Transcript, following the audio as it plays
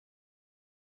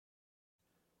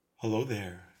Hello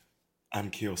there.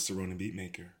 I'm Keel Cerrone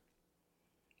Beatmaker.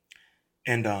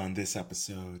 And on this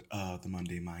episode of the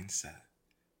Monday Mindset,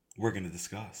 we're going to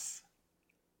discuss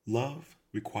love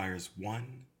requires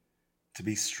one to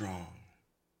be strong.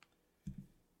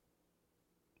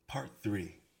 Part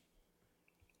 3.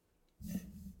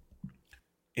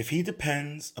 If he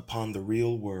depends upon the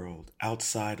real world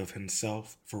outside of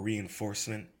himself for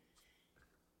reinforcement,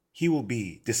 he will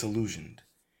be disillusioned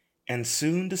and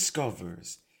soon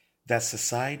discovers that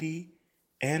society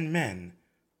and men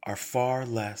are far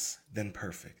less than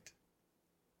perfect.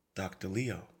 Dr.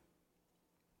 Leo.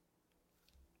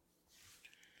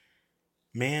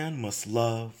 Man must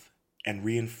love and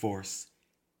reinforce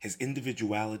his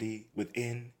individuality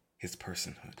within his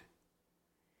personhood.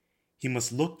 He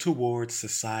must look towards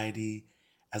society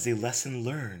as a lesson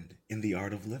learned in the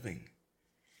art of living.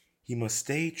 He must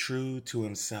stay true to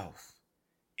himself.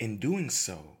 In doing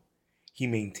so, he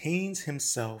maintains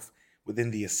himself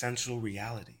within the essential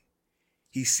reality.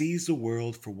 He sees the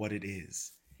world for what it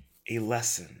is, a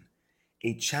lesson,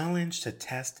 a challenge to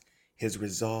test his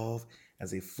resolve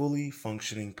as a fully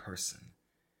functioning person.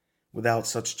 Without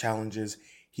such challenges,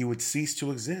 he would cease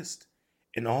to exist,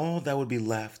 and all that would be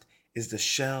left is the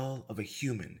shell of a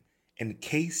human,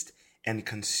 encased and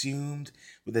consumed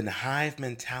within a hive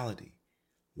mentality,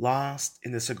 lost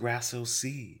in the Sargasso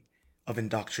Sea of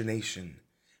indoctrination,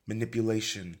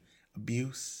 manipulation,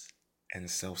 abuse, and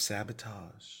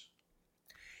self-sabotage.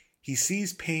 He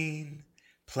sees pain,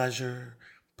 pleasure,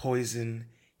 poison,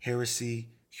 heresy,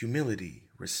 humility,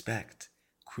 respect,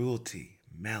 cruelty,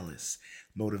 malice,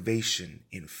 motivation,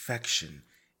 infection,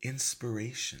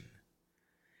 inspiration.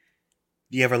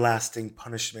 The everlasting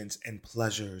punishments and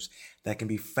pleasures that can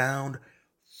be found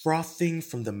frothing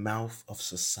from the mouth of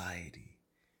society.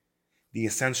 The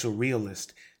essential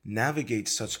realist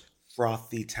navigates such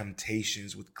frothy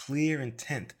temptations with clear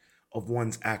intent of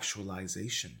one's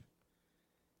actualization.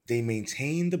 They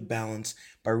maintain the balance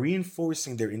by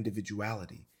reinforcing their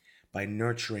individuality, by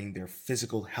nurturing their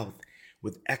physical health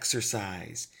with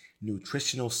exercise,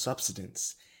 nutritional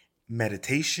substance,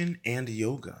 meditation, and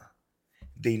yoga.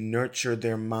 They nurture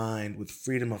their mind with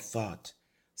freedom of thought,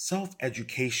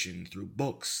 self-education through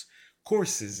books,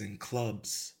 courses, and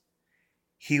clubs,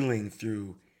 healing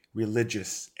through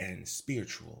religious and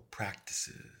spiritual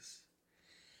practices,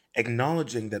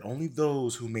 acknowledging that only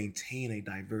those who maintain a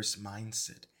diverse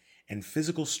mindset and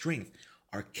physical strength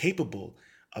are capable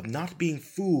of not being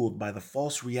fooled by the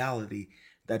false reality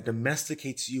that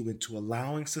domesticates you into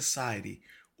allowing society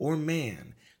or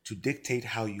man to dictate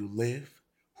how you live,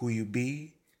 who you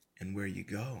be, and where you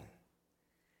go.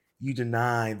 You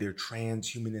deny their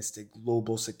transhumanistic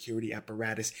global security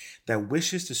apparatus that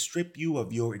wishes to strip you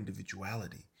of your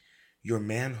individuality, your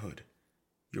manhood,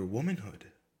 your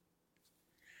womanhood,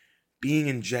 being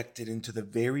injected into the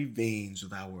very veins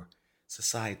of our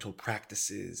societal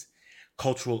practices,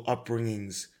 cultural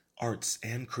upbringings, arts,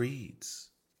 and creeds.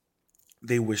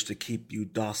 They wish to keep you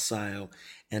docile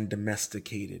and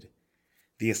domesticated.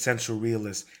 The essential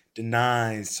realist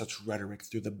denies such rhetoric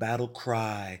through the battle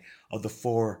cry of the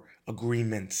four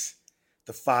agreements,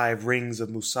 the five rings of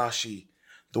Musashi,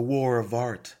 the war of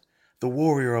art, the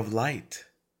warrior of light.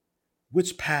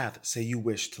 Which path say you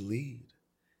wish to lead?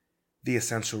 The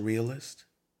essential realist,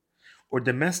 or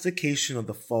domestication of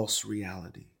the false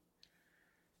reality?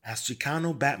 As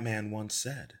Chicano Batman once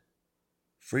said,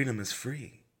 freedom is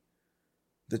free.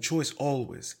 The choice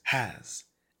always has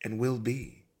and will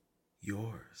be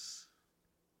yours.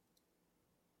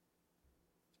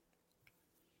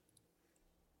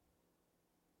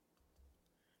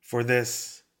 For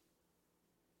this,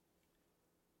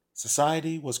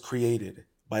 society was created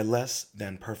by less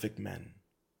than perfect men.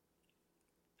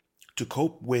 To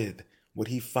cope with what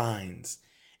he finds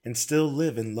and still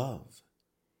live in love,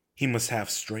 he must have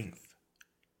strength.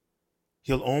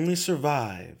 He'll only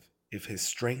survive if his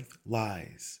strength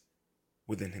lies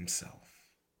within himself.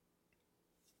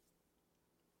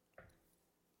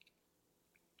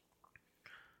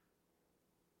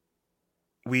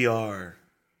 We are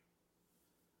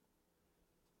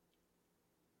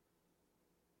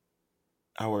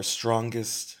our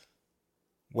strongest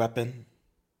weapon,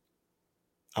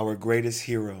 our greatest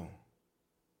hero,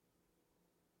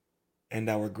 and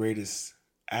our greatest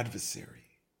adversary.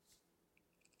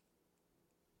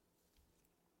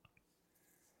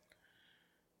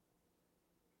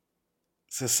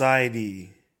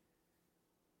 Society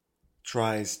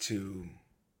tries to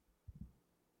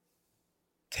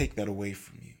take that away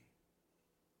from you.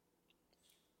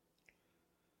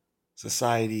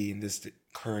 Society in this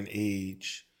current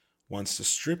age wants to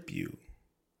strip you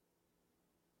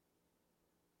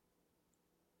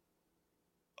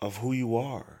of who you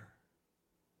are.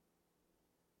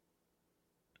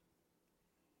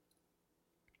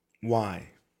 Why?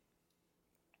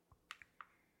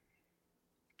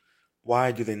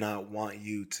 Why do they not want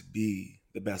you to be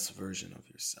the best version of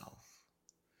yourself?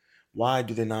 Why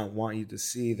do they not want you to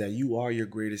see that you are your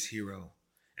greatest hero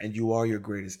and you are your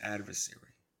greatest adversary?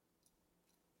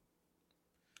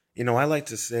 I like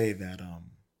to say that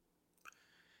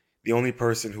the only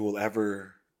person who will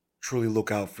ever truly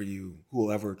look out for you, who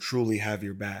will ever truly have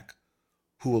your back,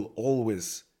 who will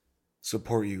always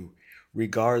support you,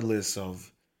 regardless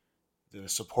of the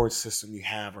support system you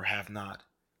have or have not,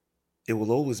 it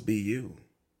will always be you.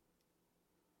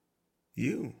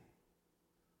 You.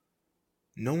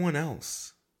 No one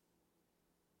else.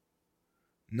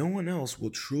 No one else will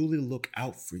truly look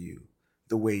out for you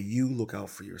the way you look out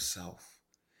for yourself.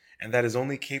 And that is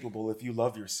only capable if you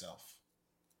love yourself.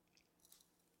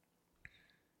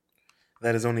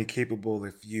 That is only capable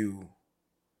if you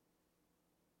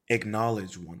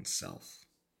acknowledge oneself.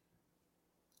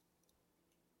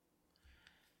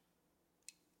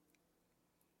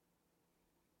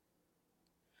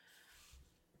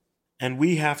 And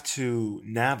we have to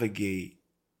navigate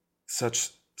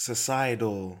such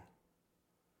societal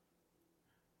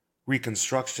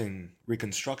reconstruction,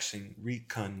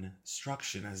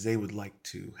 as they would like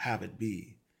to have it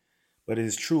be. But it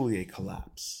is truly a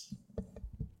collapse.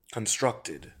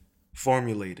 Constructed,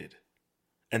 formulated,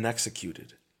 and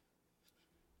executed.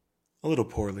 A little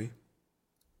poorly.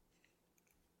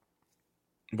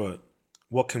 But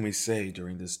what can we say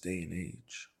during this day and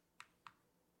age?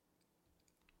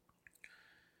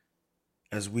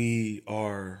 As we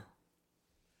are,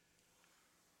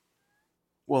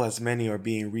 as many are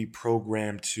being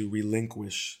reprogrammed to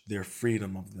relinquish their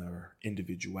freedom of their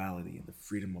individuality and the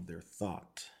freedom of their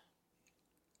thought.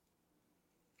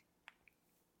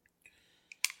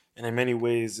 And in many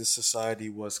ways, this society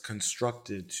was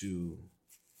constructed to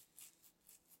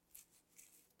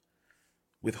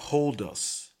withhold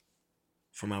us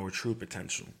from our true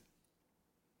potential.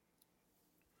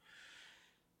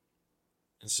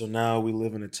 And so now we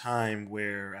live in a time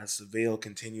where, as the veil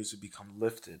continues to become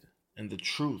lifted and the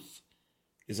truth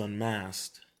is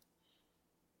unmasked,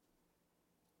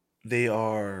 they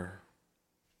are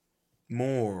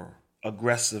more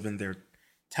aggressive in their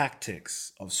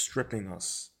tactics of stripping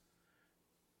us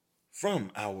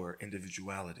from our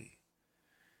individuality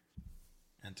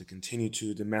and to continue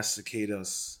to domesticate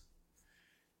us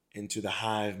into the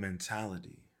hive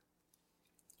mentality.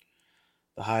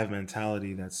 The hive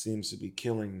mentality that seems to be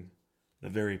killing the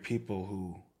very people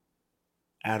who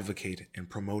advocate and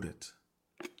promote it.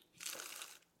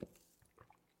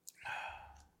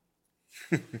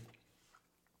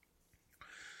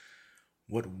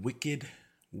 What wicked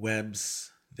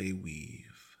webs they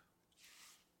weave.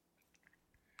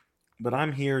 But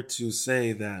I'm here to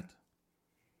say that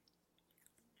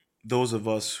those of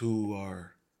us who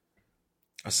are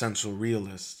essential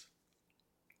realists,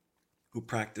 who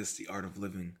practice the art of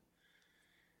living,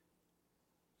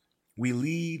 we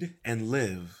lead and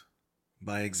live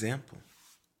by example.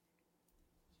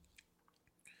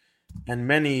 And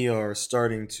many are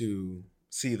starting to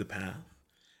see the path.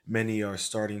 Many are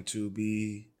starting to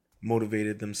be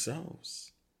motivated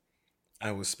themselves.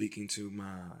 I was speaking to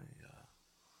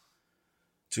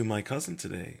my cousin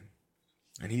today,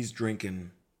 and he's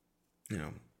drinking,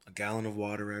 a gallon of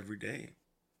water every day,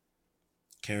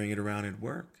 carrying it around at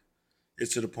work.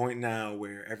 It's to the point now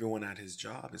where everyone at his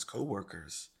job, his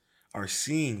coworkers, are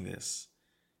seeing this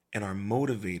and are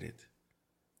motivated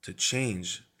to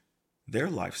change their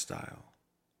lifestyle.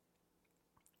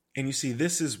 And you see,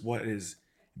 this is what is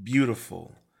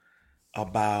beautiful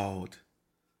about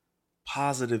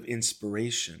positive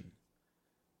inspiration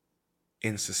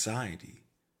in society.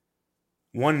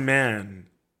 One man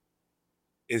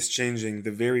is changing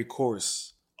the very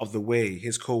course of the way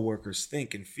his coworkers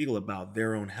think and feel about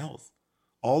their own health,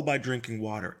 all by drinking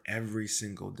water every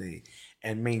single day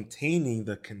and maintaining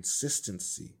the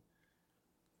consistency.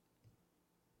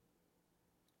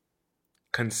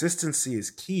 Consistency is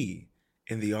key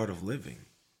in the art of living.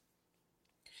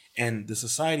 And the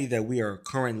society that we are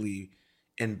currently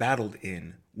embattled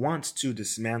in wants to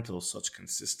dismantle such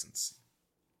consistency.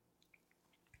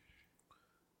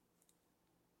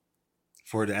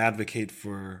 For to advocate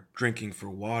for drinking for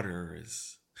water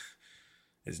is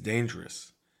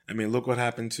dangerous. I mean, look what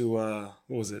happened to, what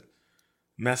was it?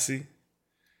 Messi.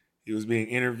 He was being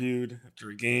interviewed after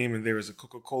a game and there was a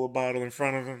Coca-Cola bottle in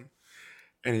front of him.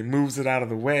 And he moves it out of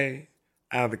the way,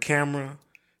 out of the camera,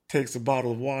 takes a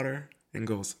bottle of water and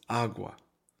goes, agua.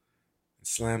 And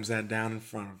slams that down in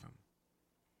front of him.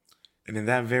 And in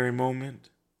that very moment,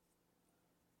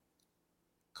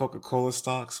 Coca-Cola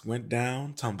stocks went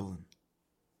down tumbling.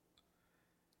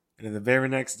 And then the very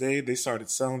next day, they started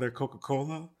selling their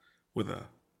Coca-Cola with a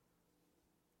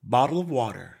bottle of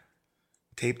water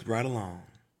taped right along.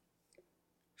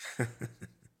 To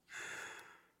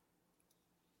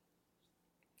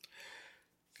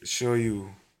show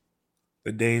you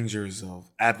the dangers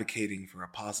of advocating for a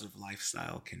positive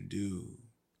lifestyle can do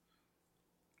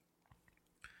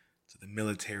to the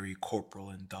military corporal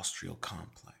industrial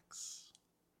complex.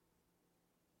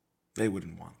 They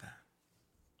wouldn't want that.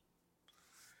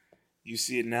 You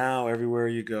see it now everywhere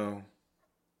you go.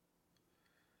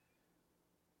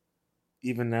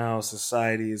 Even now,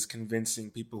 society is convincing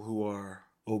people who are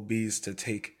obese to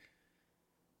take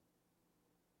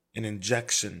an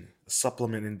injection, a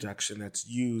supplement injection that's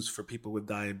used for people with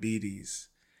diabetes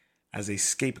as a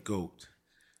scapegoat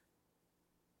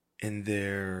in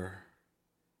their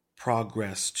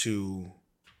progress to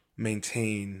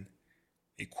maintain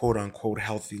a quote unquote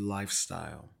healthy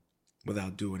lifestyle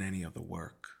without doing any of the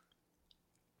work.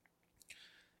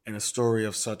 And a story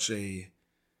of such a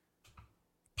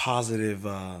positive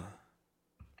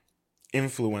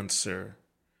influencer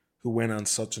who went on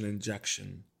such an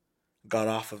injection, got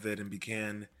off of it, and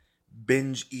began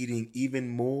binge eating even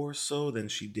more so than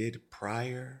she did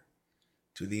prior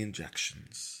to the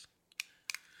injections.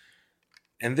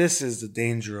 And this is the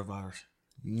danger of our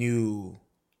new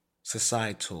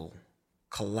societal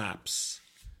collapse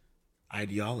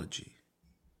ideology.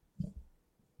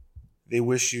 They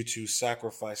wish you to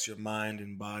sacrifice your mind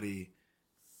and body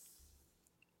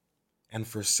and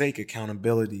forsake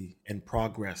accountability and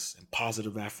progress and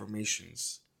positive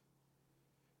affirmations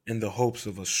in the hopes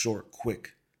of a short,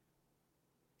 quick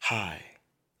high,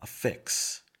 a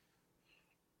fix.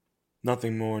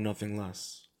 Nothing more, nothing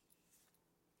less.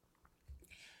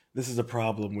 This is a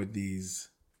problem with these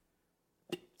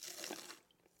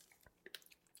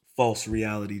false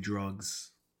reality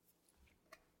drugs.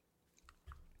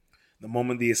 The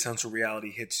moment the essential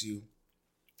reality hits you,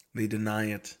 they deny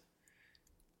it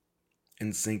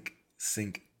and sink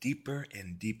deeper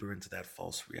and deeper into that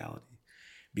false reality.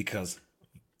 Because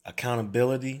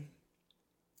accountability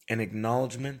and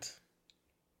acknowledgement,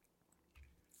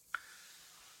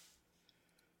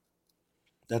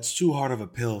 that's too hard of a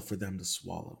pill for them to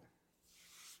swallow.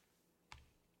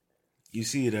 You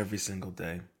see it every single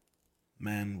day.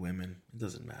 Men, women, it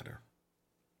doesn't matter.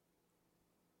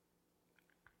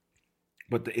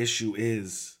 But the issue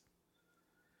is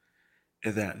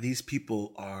that these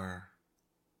people are,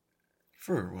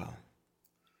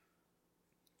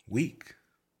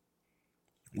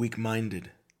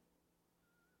 weak-minded.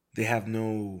 They have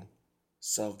no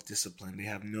self-discipline. They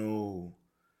have no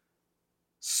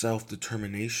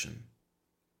self-determination,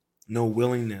 no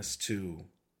willingness to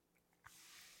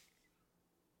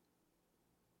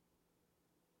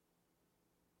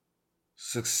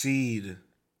succeed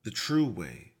the true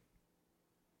way.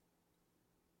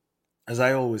 As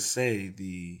I always say,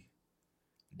 the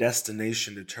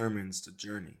destination determines the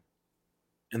journey.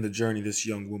 And the journey this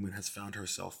young woman has found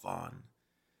herself on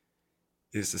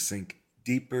is to sink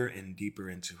deeper and deeper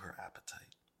into her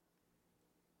appetite.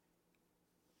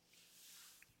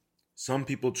 Some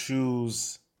people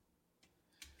choose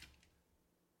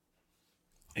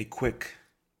a quick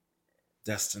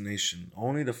destination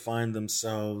only to find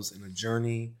themselves in a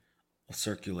journey of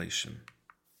circulation,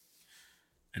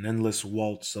 an endless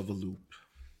waltz of a loop.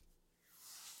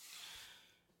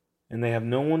 And they have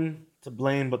no one to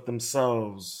blame but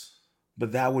themselves,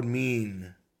 but that would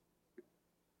mean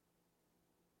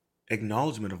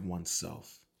acknowledgement of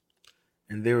oneself.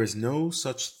 And there is no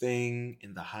such thing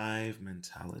in the hive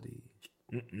mentality.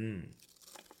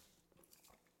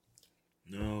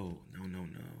 No.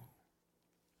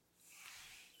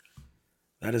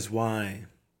 That is why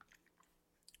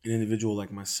an individual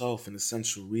like myself, an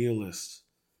essential realist,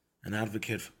 an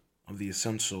advocate of the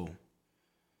essential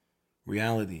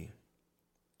reality,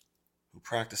 who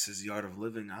practices the art of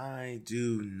living, I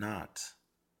do not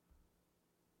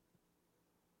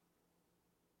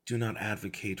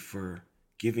advocate for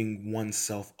giving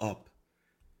oneself up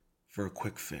for a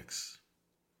quick fix.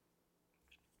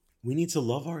 We need to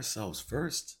love ourselves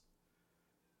first.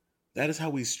 That is how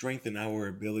we strengthen our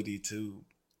ability to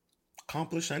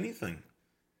accomplish anything.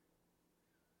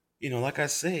 Like I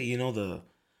say,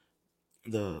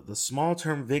 the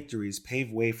small-term victories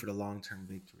pave way for the long-term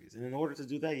victories. And in order to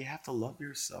do that, you have to love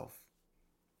yourself.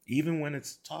 Even when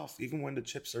it's tough, even when the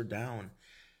chips are down.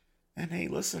 And hey,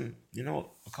 listen, a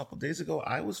couple days ago,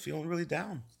 I was feeling really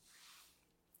down.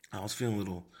 I was feeling a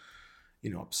little,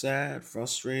 upset,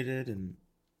 frustrated,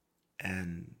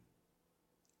 and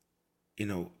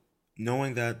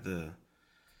knowing that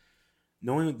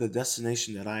knowing the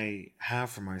destination that I have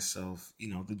for myself,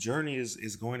 the journey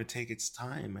is going to take its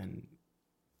time, and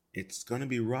it's going to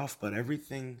be rough, but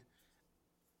everything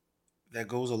that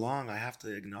goes along, I have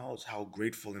to acknowledge how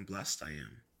grateful and blessed I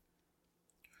am.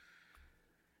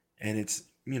 And it's,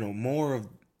 more of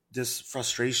this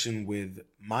frustration with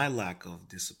my lack of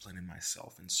discipline in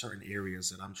myself in certain areas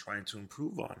that I'm trying to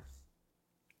improve on.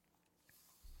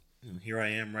 Here I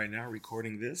am right now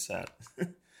recording this at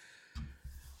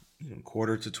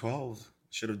 11:45.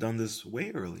 Should have done this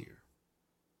way earlier.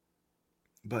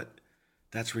 But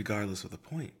that's regardless of the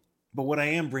point. But what I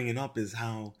am bringing up is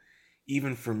how,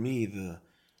 even for me,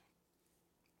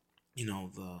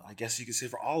 I guess you could say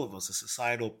for all of us, the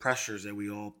societal pressures that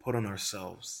we all put on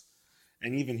ourselves.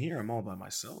 And even here, I'm all by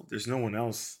myself. There's no one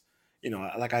else.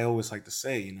 Like I always like to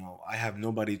say, I have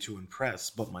nobody to impress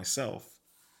but myself.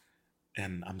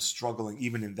 And I'm struggling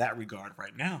even in that regard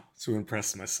right now to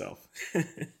impress myself.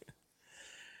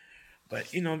 But,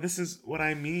 this is what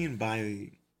I mean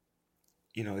by,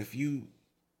 if you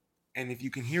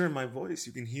can hear in my voice,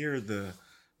 you can hear the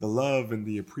love and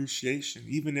the appreciation,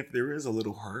 even if there is a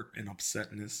little hurt and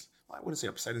upsetness. Well, I wouldn't say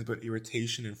upsetness, but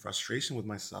irritation and frustration with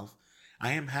myself.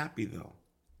 I am happy though,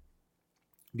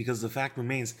 because the fact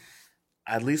remains,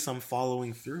 at least I'm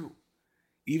following through.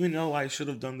 Even though I should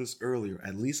have done this earlier,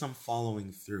 at least I'm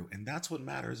following through. And that's what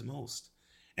matters most.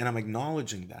 And I'm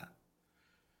acknowledging that.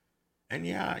 And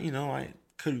yeah, I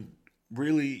could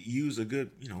really use a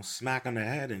good, smack on the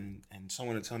head and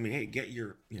someone to tell me, hey, get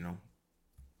your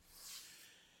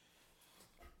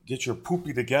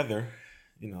poopy together.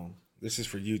 This is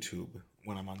for YouTube.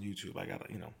 When I'm on YouTube, I gotta,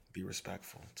 be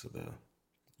respectful to the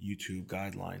YouTube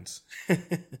guidelines.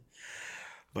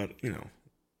 But,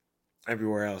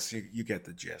 everywhere else, you get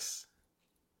the gist.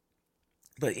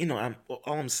 But,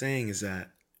 all I'm saying is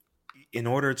that in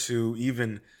order to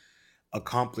even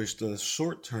accomplish the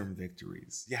short-term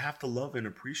victories, you have to love and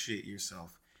appreciate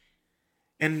yourself.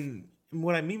 And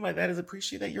what I mean by that is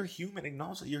appreciate that you're human.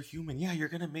 Acknowledge that you're human. Yeah, you're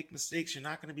going to make mistakes. You're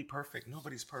not going to be perfect.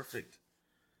 Nobody's perfect.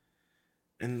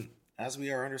 And as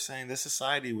we are understanding, this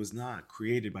society was not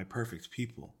created by perfect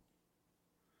people.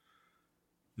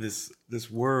 This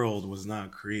world was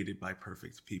not created by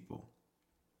perfect people.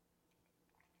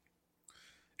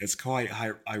 It's quite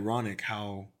ironic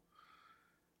how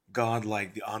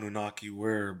godlike the Anunnaki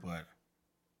were, but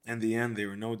in the end, they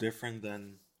were no different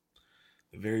than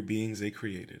the very beings they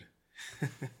created.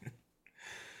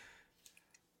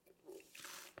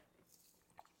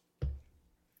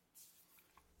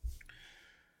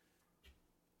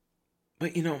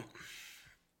 But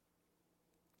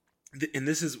and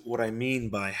this is what I mean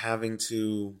by having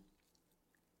to,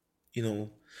 you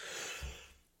know,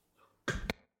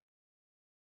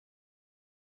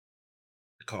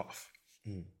 cough.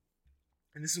 Mm.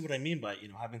 And this is what I mean by,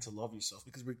 having to love yourself,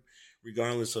 because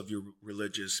regardless of your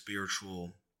religious,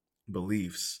 spiritual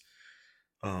beliefs,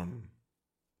 um,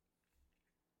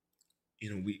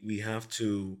 we have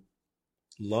to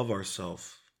love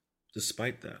ourselves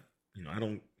despite that. I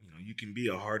don't, you can be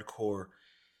a hardcore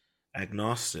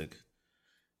agnostic.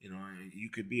 You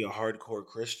could be a hardcore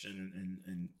Christian,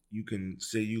 and you can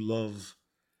say you love,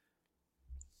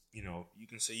 you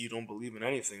can say you don't believe in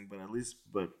anything,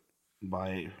 but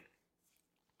by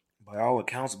all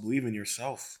accounts, believe in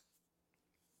yourself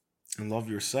and love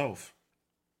yourself.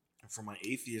 And for my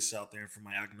atheists out there, and for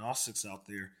my agnostics out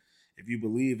there, if you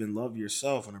believe and love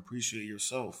yourself and appreciate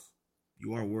yourself,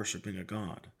 you are worshiping a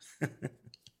god.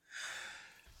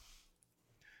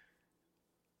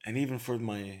 And even for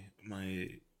my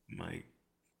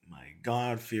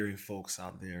God fearing folks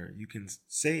out there, you can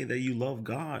say that you love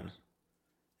God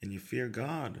and you fear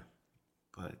God,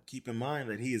 but keep in mind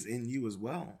that He is in you as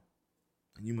well.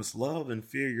 And you must love and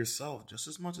fear yourself just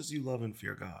as much as you love and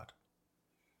fear God.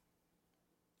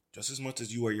 Just as much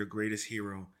as you are your greatest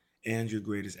hero and your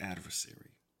greatest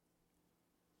adversary.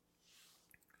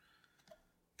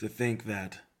 To think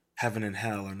that heaven and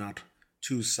hell are not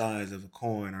two sides of a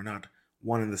coin, are not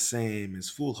one and the same, is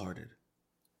foolhardy.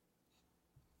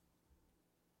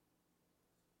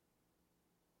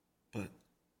 But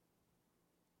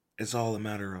it's all a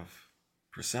matter of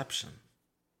perception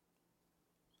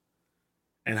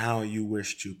and how you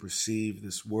wish to perceive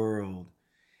this world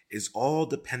is all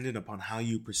dependent upon how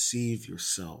you perceive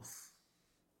yourself.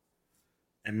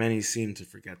 And many seem to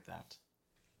forget that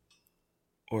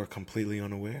or are completely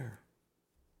unaware.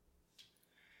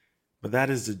 But that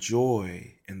is the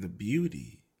joy and the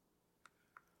beauty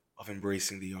of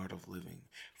embracing the art of living.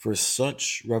 For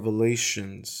such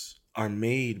revelations are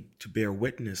made to bear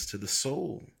witness to the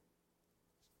soul.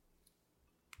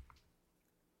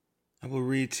 I will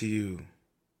read to you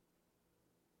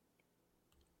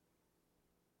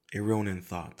a Ronin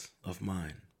thought of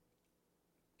mine,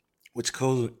 which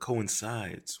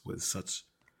coincides with such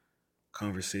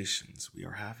conversations we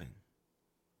are having.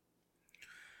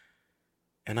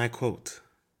 And I quote,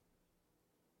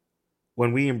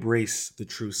 "When we embrace the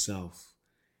true self,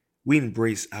 we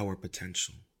embrace our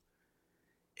potential,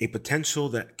 a potential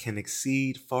that can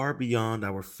exceed far beyond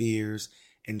our fears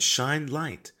and shine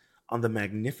light on the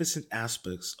magnificent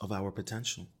aspects of our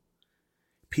potential.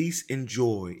 Peace and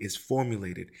joy is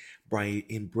formulated by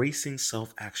embracing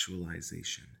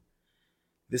self-actualization.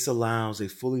 This allows a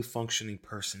fully functioning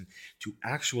person to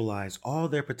actualize all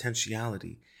their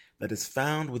potentiality that is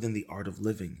found within the art of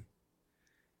living.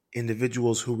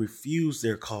 Individuals who refuse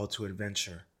their call to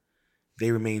adventure,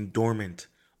 they remain dormant,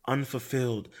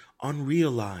 unfulfilled,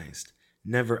 unrealized,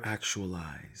 never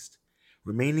actualized,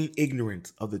 remaining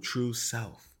ignorant of the true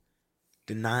self,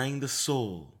 denying the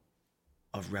soul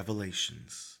of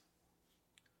revelations."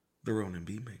 The Ronin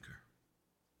Beatmaker.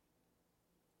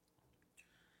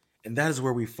 And that is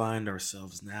where we find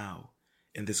ourselves now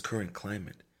in this current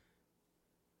climate.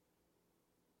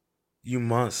 You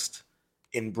must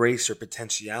embrace your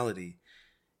potentiality,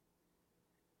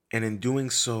 and in doing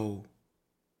so,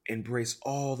 embrace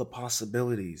all the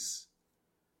possibilities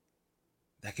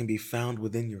that can be found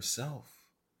within yourself,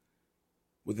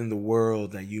 within the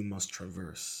world that you must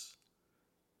traverse,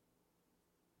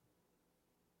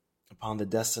 upon the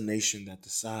destination that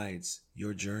decides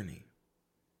your journey.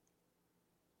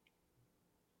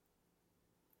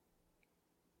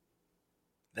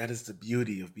 That is the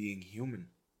beauty of being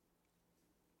human,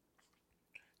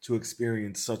 to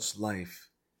experience such life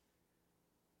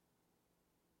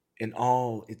in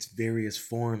all its various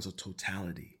forms of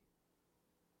totality.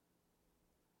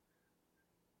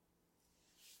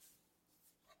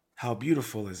 How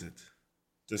beautiful is it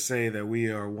to say that we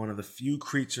are one of the few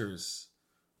creatures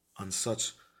on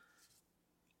such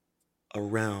a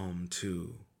realm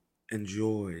to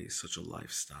enjoy such a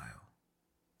lifestyle.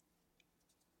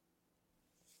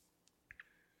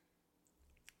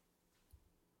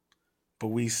 But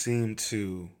we seem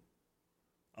to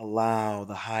allow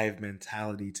the hive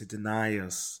mentality to deny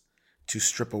us, to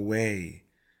strip away,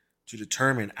 to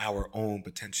determine our own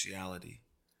potentiality.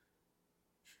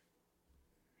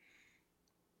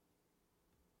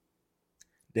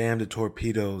 Damn the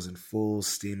torpedoes in full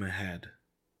steam ahead.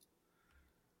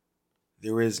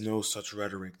 There is no such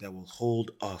rhetoric that will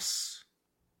hold us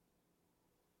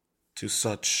to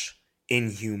such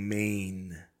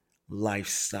inhumane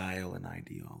lifestyle and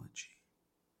ideology.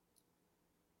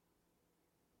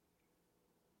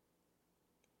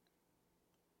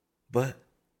 But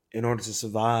in order to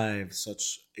survive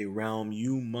such a realm,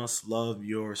 you must love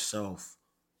yourself.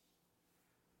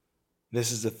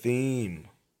 This is the theme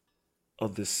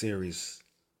of this series,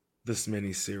 this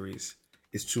mini series,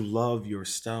 is to love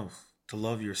yourself, to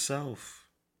love yourself.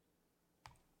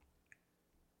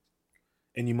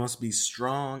 And you must be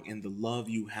strong in the love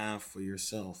you have for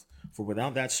yourself. For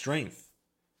without that strength,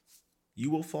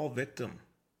 you will fall victim.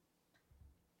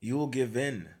 You will give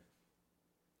in.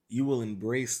 You will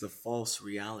embrace the false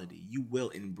reality. You will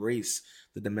embrace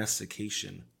the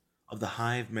domestication of the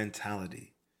hive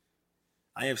mentality.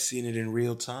 I have seen it in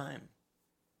real time.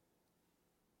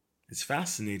 It's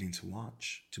fascinating to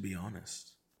watch, to be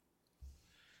honest.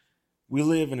 We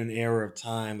live in an era of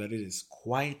time that it is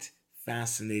quite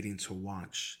fascinating to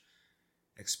watch,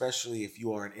 especially if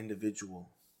you are an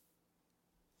individual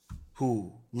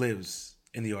who lives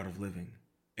in the art of living,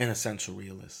 an essential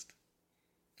realist.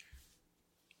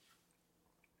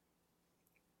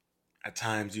 At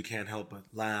times, you can't help but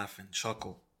laugh and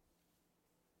chuckle.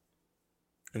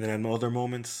 And then at other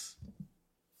moments,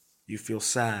 you feel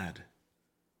sad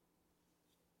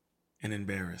and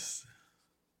embarrassed.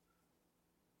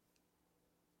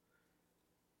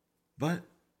 But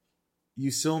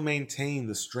you still maintain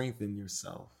the strength in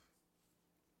yourself.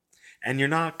 And you're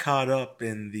not caught up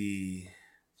in the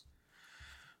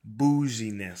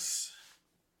bouginess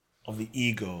of the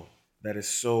ego that is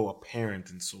so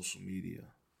apparent in social media.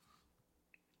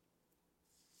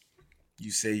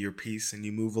 You say your piece and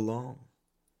you move along.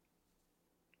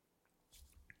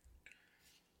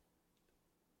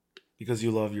 Because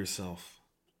you love yourself.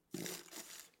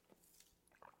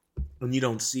 And you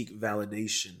don't seek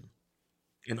validation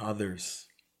in others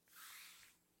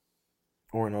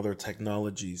or in other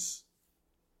technologies.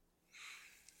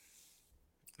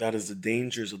 That is the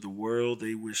dangers of the world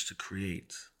they wish to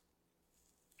create.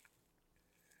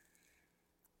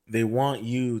 They want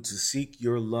you to seek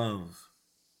your love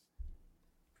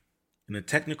in a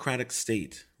technocratic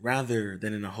state rather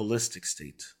than in a holistic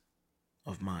state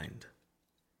of mind.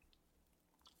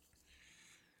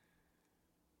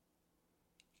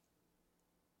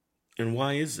 And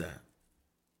why is that?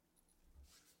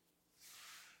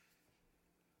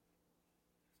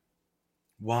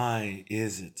 Why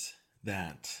is it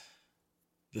that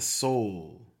the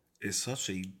soul is such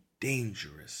a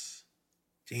dangerous,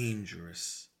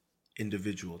 dangerous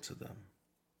individual to them?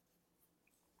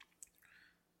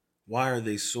 Why are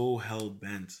they so hell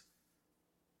bent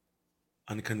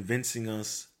on convincing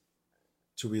us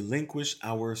to relinquish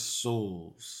our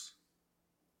souls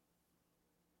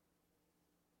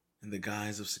in the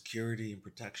guise of security and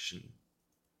protection?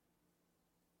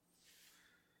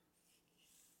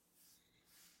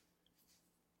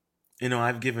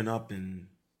 I've given up in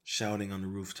shouting on the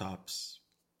rooftops.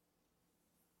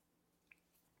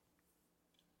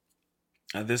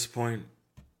 At this point,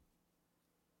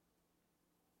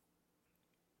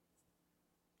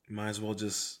 you might as well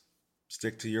just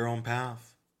stick to your own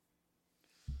path.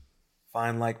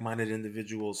 Find like-minded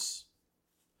individuals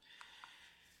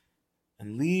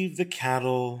and leave the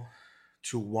cattle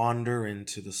to wander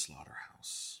into the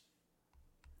slaughterhouse.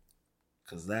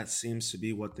 Because that seems to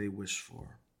be what they wish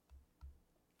for.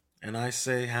 And I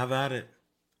say, have at it.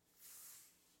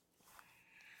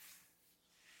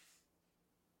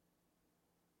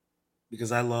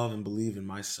 Because I love and believe in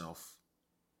myself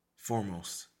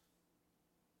foremost.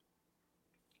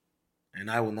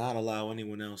 And I will not allow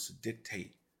anyone else to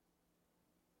dictate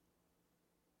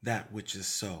that which is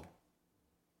so.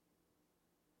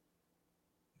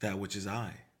 That which is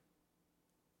I.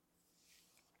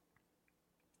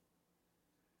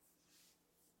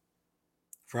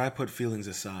 For I put feelings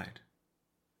aside.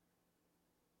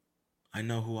 I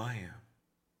know who I am.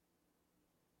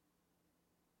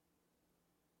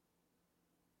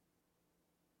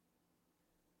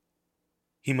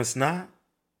 He must not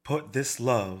put this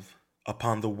love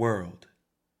upon the world,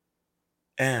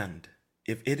 and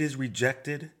if it is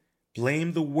rejected,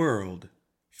 blame the world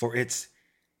for its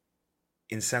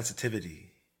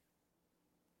insensitivity.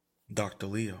 Dr.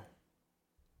 Leo.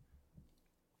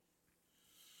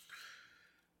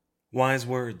 Wise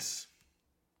words.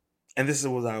 And this is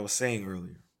what I was saying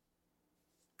earlier.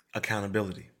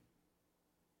 Accountability.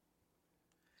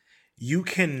 You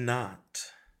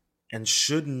cannot and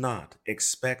should not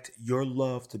expect your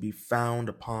love to be found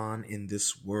upon in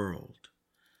this world.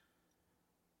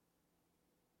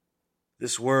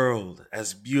 This world,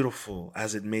 as beautiful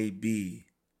as it may be,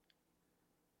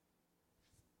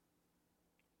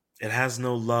 it has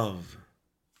no love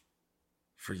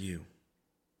for you.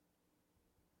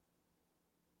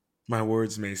 My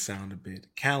words may sound a bit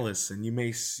callous, and you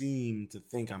may seem to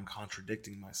think I'm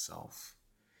contradicting myself.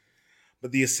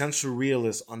 But the essential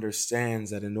realist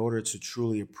understands that in order to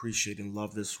truly appreciate and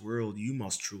love this world, you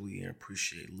must truly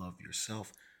appreciate and love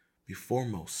yourself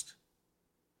beforemost.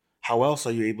 How else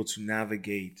are you able to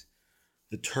navigate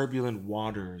the turbulent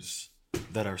waters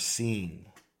that are seen?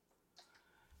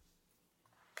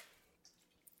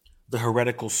 The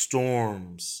heretical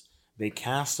storms they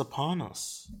cast upon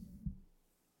us.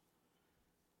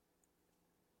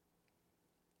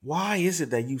 Why is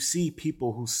it that you see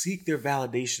people who seek their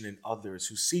validation in others,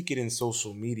 who seek it in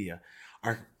social media,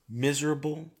 are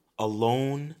miserable,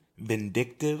 alone,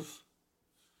 vindictive,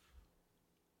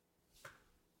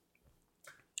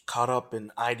 caught up in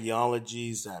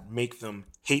ideologies that make them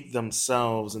hate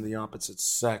themselves and the opposite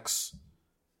sex,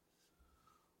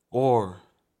 or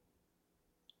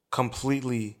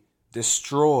completely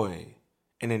destroy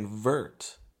and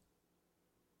invert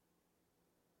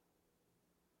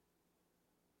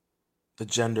the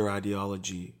gender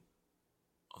ideology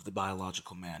of the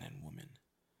biological man and woman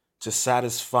to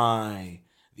satisfy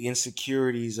the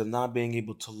insecurities of not being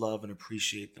able to love and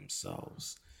appreciate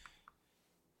themselves?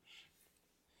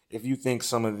 If you think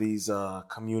some of these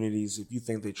communities, if you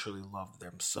think they truly love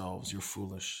themselves, you're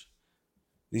foolish.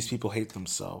 These people hate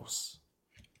themselves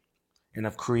and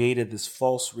have created this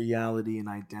false reality and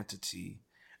identity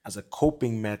as a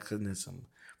coping mechanism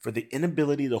for the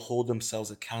inability to hold themselves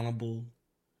accountable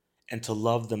and to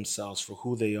love themselves for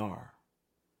who they are.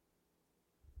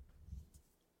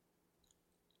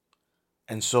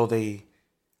 And so they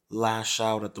lash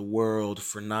out at the world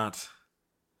for not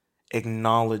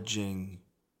acknowledging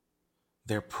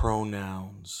their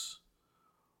pronouns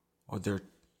or their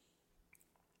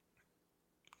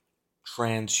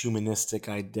transhumanistic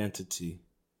identity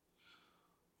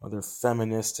or their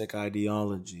feministic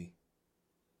ideology.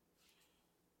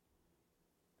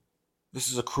 This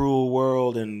is a cruel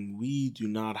world, and we do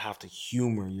not have to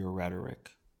humor your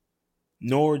rhetoric,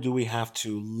 nor do we have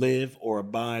to live or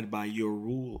abide by your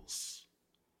rules.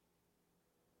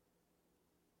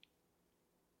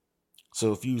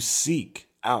 So if you seek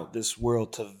out this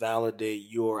world to validate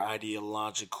your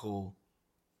ideological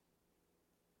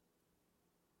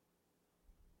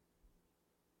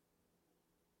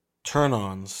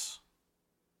turn-ons,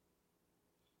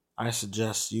 I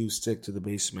suggest you stick to the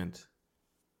basement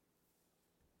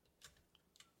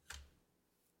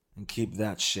and keep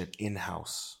that shit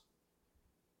in-house.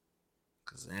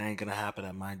 Because it ain't gonna happen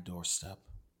at my doorstep.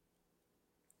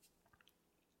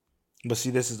 But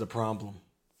see, this is the problem.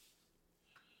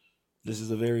 This is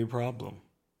the very problem.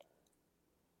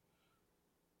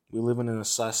 We live in a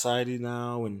society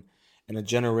now and in a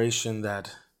generation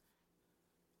that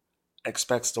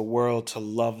expects the world to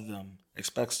love them,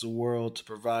 expects the world to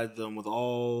provide them with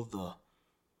all the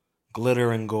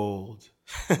glitter and gold.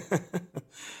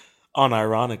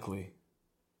 Unironically.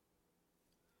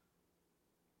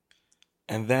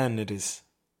 And then it is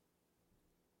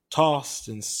tossed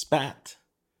and spat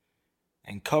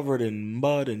and covered in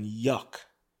mud and yuck.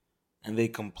 And they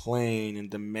complain and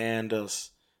demand us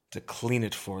to clean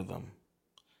it for them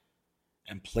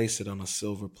and place it on a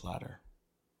silver platter.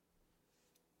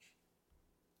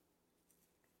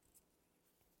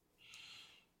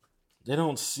 They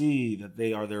don't see that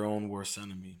they are their own worst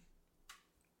enemy.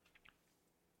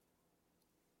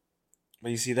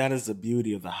 But you see, that is the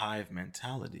beauty of the hive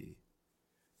mentality.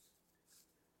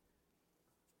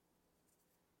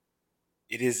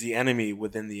 It is the enemy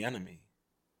within the enemy.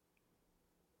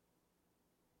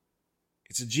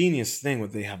 It's a genius thing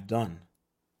what they have done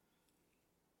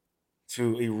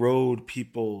to erode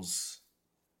people's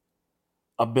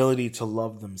ability to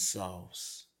love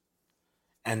themselves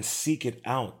and seek it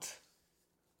out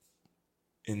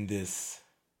in this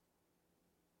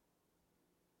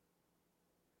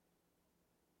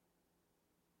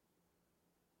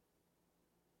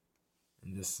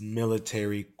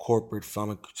military, corporate,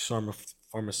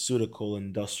 pharmaceutical,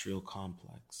 industrial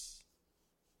complex.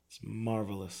 It's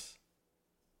marvelous.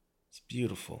 It's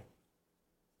beautiful.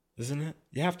 Isn't it?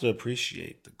 You have to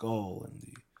appreciate the goal and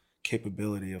the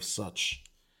capability of such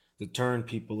to turn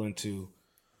people into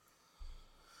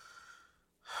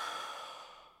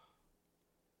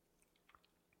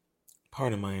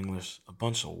pardon my English, a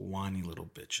bunch of whiny little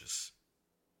bitches.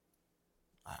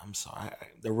 I'm sorry.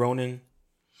 The Ronin,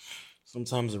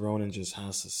 sometimes the Ronin just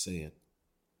has to say it.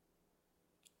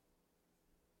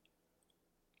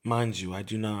 Mind you, I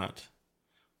do not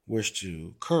wish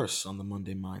to curse on the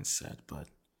Monday mindset, but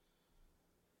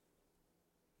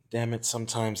damn it,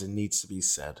 sometimes it needs to be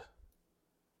said.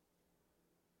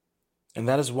 And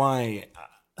that is why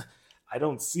I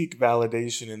don't seek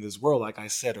validation in this world, like I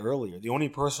said earlier. The only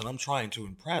person I'm trying to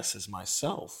impress is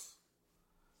myself.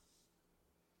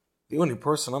 The only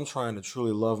person I'm trying to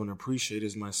truly love and appreciate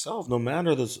is myself. No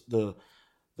matter the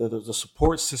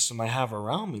support system I have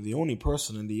around me, the only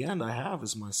person in the end I have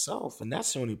is myself. And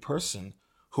that's the only person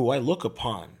who I look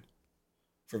upon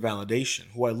for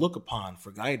validation, who I look upon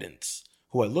for guidance,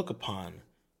 who I look upon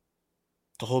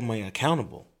to hold me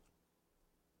accountable.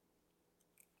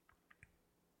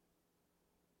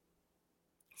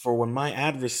 For when my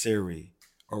adversary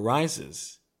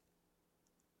arises,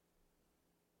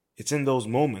 it's in those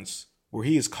moments where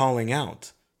he is calling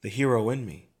out the hero in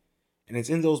me. And it's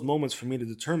in those moments for me to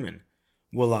determine,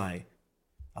 will I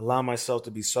allow myself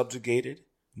to be subjugated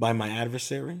by my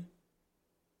adversary?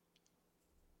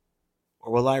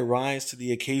 Or will I rise to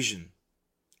the occasion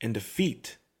and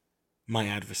defeat my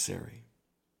adversary?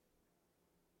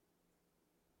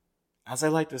 As I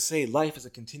like to say, life is a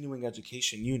continuing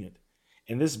education unit.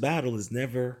 And this battle is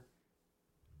never,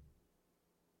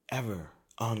 ever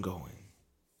ongoing.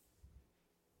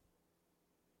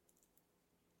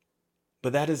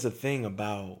 But that is the thing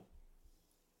about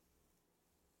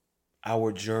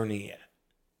our journey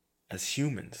as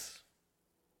humans.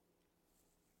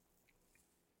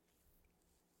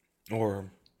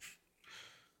 Or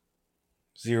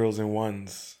zeros and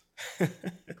ones.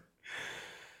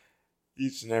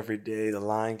 Each and every day, the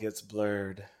line gets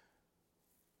blurred.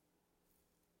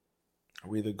 Are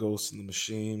we the ghost in the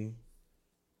machine?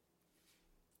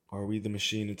 Or are we the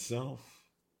machine itself?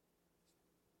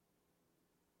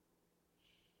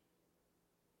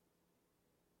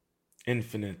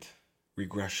 Infinite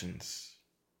regressions.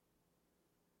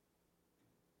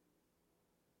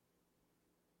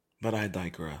 But I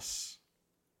digress.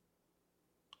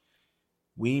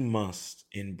 We must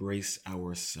embrace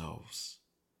ourselves.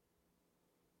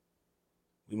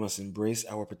 We must embrace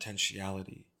our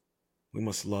potentiality. We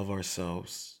must love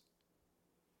ourselves.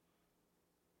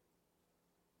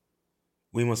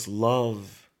 We must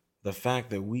love the fact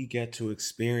that we get to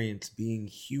experience being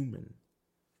human.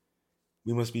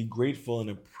 We must be grateful and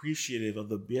appreciative of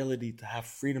the ability to have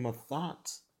freedom of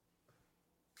thought.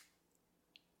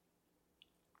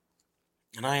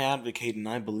 And I advocate and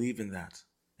I believe in that.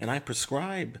 And I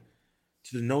prescribe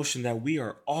to the notion that we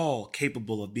are all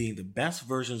capable of being the best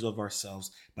versions of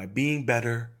ourselves by being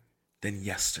better than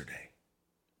yesterday.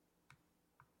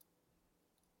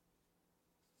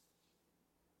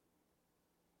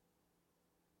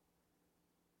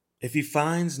 If he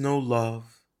finds no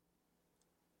love,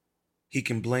 he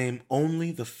can blame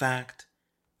only the fact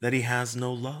that he has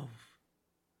no love.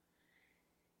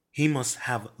 He must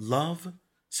have love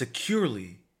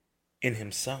securely in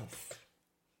himself.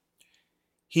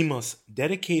 He must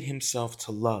dedicate himself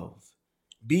to love,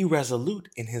 be resolute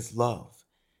in his love,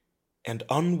 and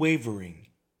unwavering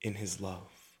in his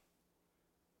love.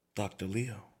 Dr.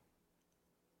 Leo.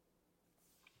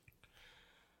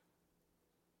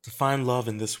 To find love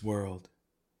in this world,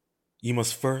 you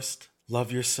must first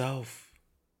love yourself.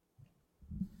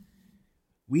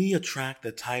 We attract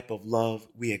the type of love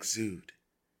we exude,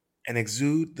 and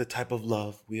exude the type of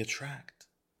love we attract.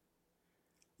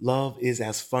 Love is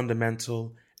as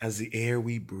fundamental as the air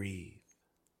we breathe.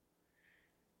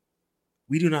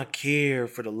 We do not care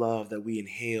for the love that we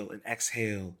inhale and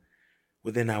exhale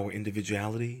within our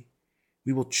individuality.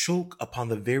 We will choke upon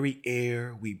the very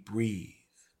air we breathe.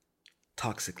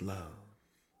 Toxic love.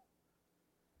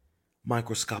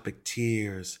 Microscopic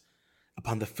tears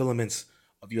upon the filaments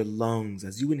of your lungs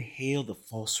as you inhale the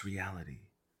false reality.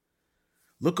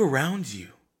 Look around you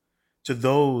to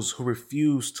those who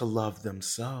refuse to love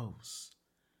themselves.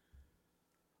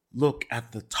 Look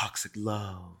at the toxic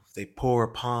love they pour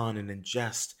upon and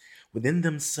ingest within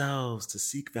themselves to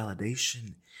seek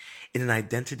validation in an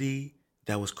identity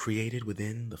that was created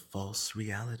within the false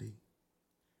reality.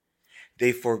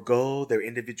 They forego their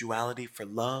individuality for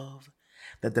love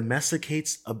that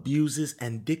domesticates, abuses,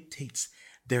 and dictates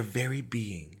their very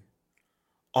being,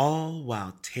 all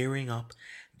while tearing up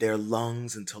their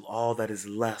lungs until all that is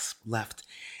left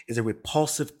is a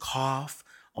repulsive cough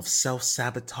of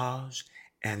self-sabotage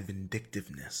and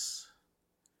vindictiveness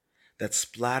that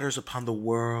splatters upon the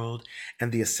world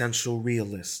and the essential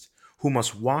realist, who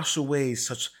must wash away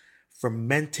such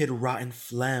fermented rotten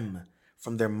phlegm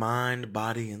from their mind,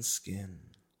 body, and skin.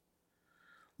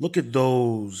 Look at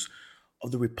those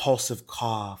of the repulsive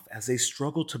cough as they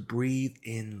struggle to breathe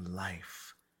in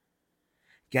life,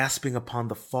 gasping upon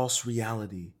the false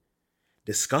reality,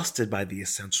 disgusted by the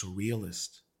essential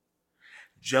realist,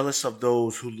 jealous of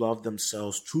those who love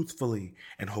themselves truthfully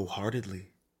and wholeheartedly,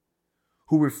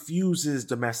 who refuses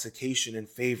domestication in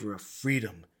favor of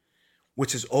freedom,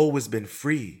 which has always been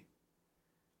free.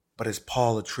 But as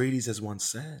Paul Atreides has once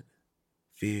said,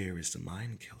 fear is the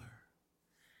mind killer.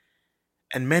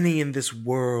 And many in this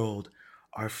world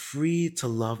are free to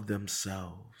love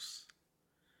themselves.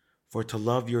 For to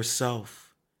love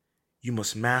yourself, you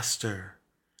must master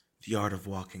the art of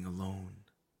walking alone.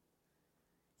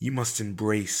 You must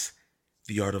embrace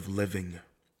the art of living.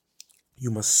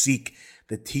 You must seek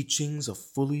the teachings of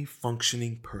fully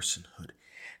functioning personhood.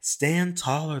 Stand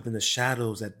taller than the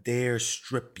shadows that dare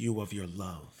strip you of your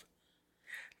love.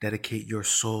 Dedicate your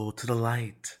soul to the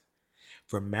light,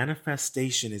 for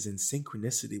manifestation is in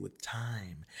synchronicity with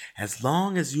time, as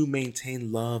long as you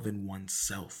maintain love in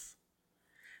oneself.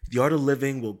 The art of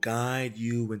living will guide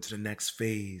you into the next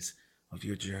phase of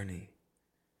your journey.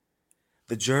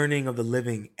 The journeying of the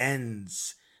living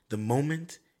ends the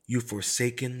moment you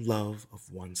forsaken love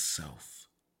of oneself.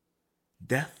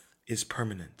 Death is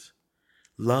permanent.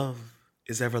 Love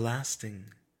is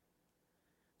everlasting.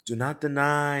 Do not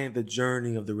deny the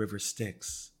journey of the river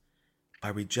Styx by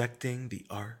rejecting the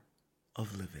art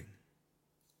of living.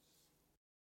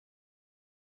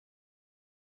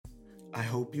 I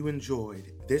hope you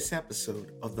enjoyed this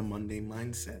episode of The Monday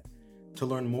Mindset. To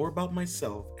learn more about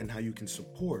myself and how you can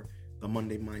support The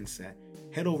Monday Mindset,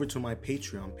 head over to my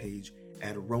Patreon page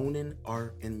at Ronin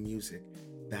Art and Music.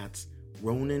 That's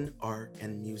Ronin Art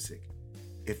and Music.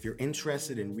 If you're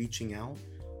interested in reaching out,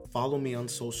 follow me on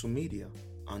social media.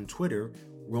 On Twitter,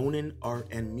 Ronin Art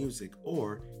and Music,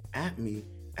 or at me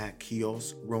at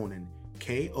Kios Ronin,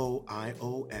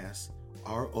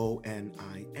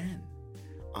 KioosRonin.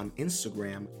 On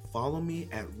Instagram, follow me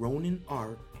at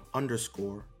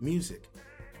RoninArt_music.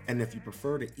 And if you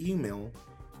prefer to email,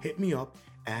 hit me up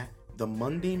at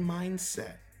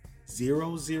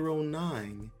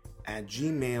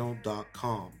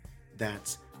themondaymindset009@gmail.com.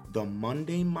 That's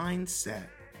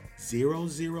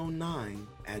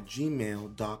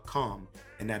themondaymindset009@gmail.com.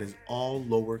 And that is all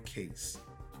lowercase.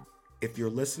 If you're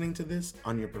listening to this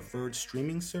on your preferred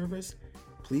streaming service,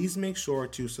 please make sure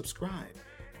to subscribe.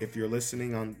 If you're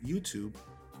listening on YouTube,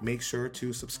 make sure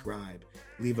to subscribe,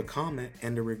 leave a comment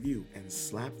and a review, and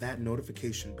slap that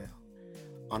notification bell.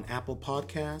 On Apple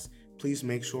Podcasts, please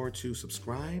make sure to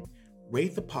subscribe,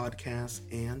 rate the podcast,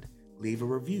 and leave a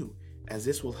review. as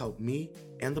this will help me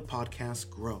and the podcast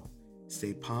grow.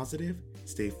 Stay positive,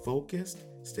 stay focused,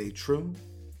 stay true,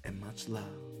 and much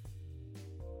love.